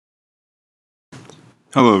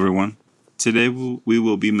Hello everyone. Today we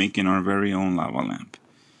will be making our very own lava lamp.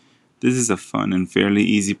 This is a fun and fairly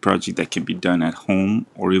easy project that can be done at home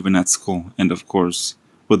or even at school, and of course,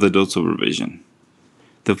 with adult supervision.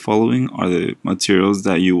 The following are the materials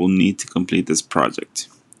that you will need to complete this project.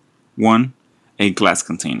 1. A glass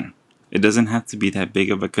container. It doesn't have to be that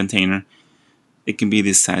big of a container. It can be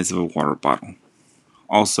the size of a water bottle.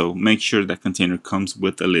 Also, make sure that container comes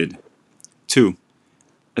with a lid. 2.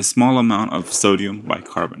 A small amount of sodium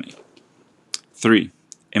bicarbonate. 3.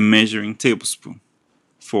 A measuring tablespoon.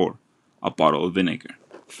 4. A bottle of vinegar.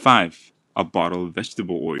 5. A bottle of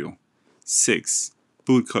vegetable oil. 6.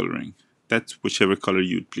 Food coloring. That's whichever color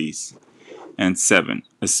you'd please. And 7.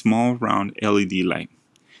 A small round LED light.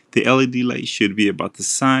 The LED light should be about the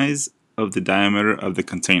size of the diameter of the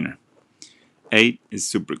container. 8 is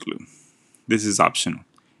super glue. This is optional.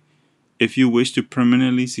 If you wish to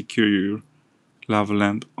permanently secure your lava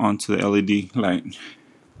lamp onto the LED light,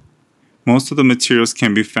 most of the materials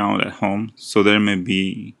can be found at home, so there may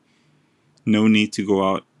be no need to go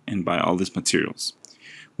out and buy all these materials.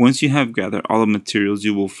 Once you have gathered all the materials,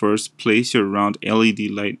 you will first place your round LED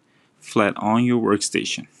light flat on your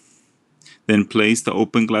workstation. Then place the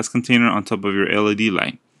open glass container on top of your LED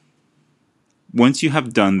light. Once you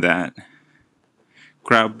have done that,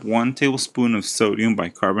 grab 1 tablespoon of sodium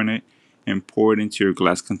bicarbonate and pour it into your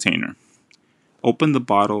glass container. Open the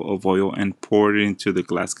bottle of oil and pour it into the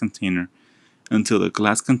glass container until the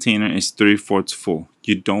glass container is 3/4 full.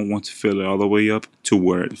 You don't want to fill it all the way up to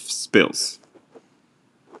where it spills.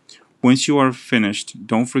 Once you are finished,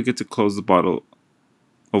 don't forget to close the bottle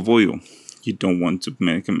of oil. You don't want to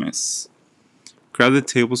make a mess. Grab the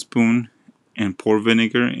tablespoon and pour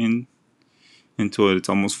vinegar in until it's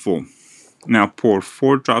almost full. Now pour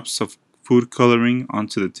 4 drops of food coloring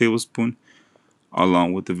onto the tablespoon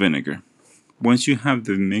along with the vinegar. Once you have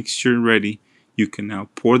the mixture ready, you can now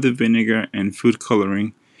pour the vinegar and food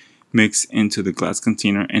coloring mix into the glass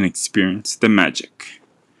container and experience the magic.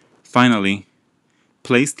 Finally,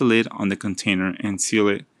 place the lid on the container and seal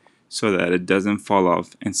it so that it doesn't fall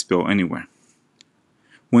off and spill anywhere.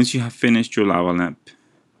 Once you have finished your lava lamp,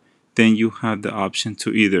 then you have the option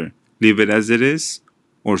to either leave it as it is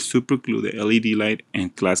or super glue the LED light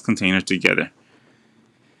and glass container together.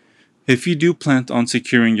 If you do plan on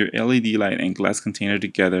securing your LED light and glass container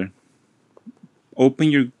together, open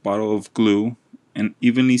your bottle of glue and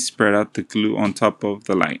evenly spread out the glue on top of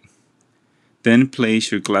the light. Then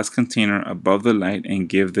place your glass container above the light and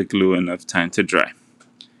give the glue enough time to dry.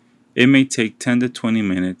 It may take 10 to 20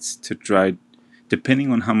 minutes to dry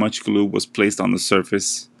depending on how much glue was placed on the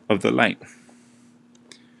surface of the light.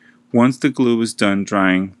 Once the glue is done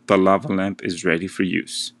drying, the lava lamp is ready for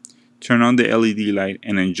use. Turn on the LED light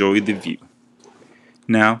and enjoy the view.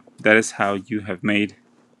 Now, that is how you have made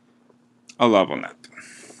a lava lamp.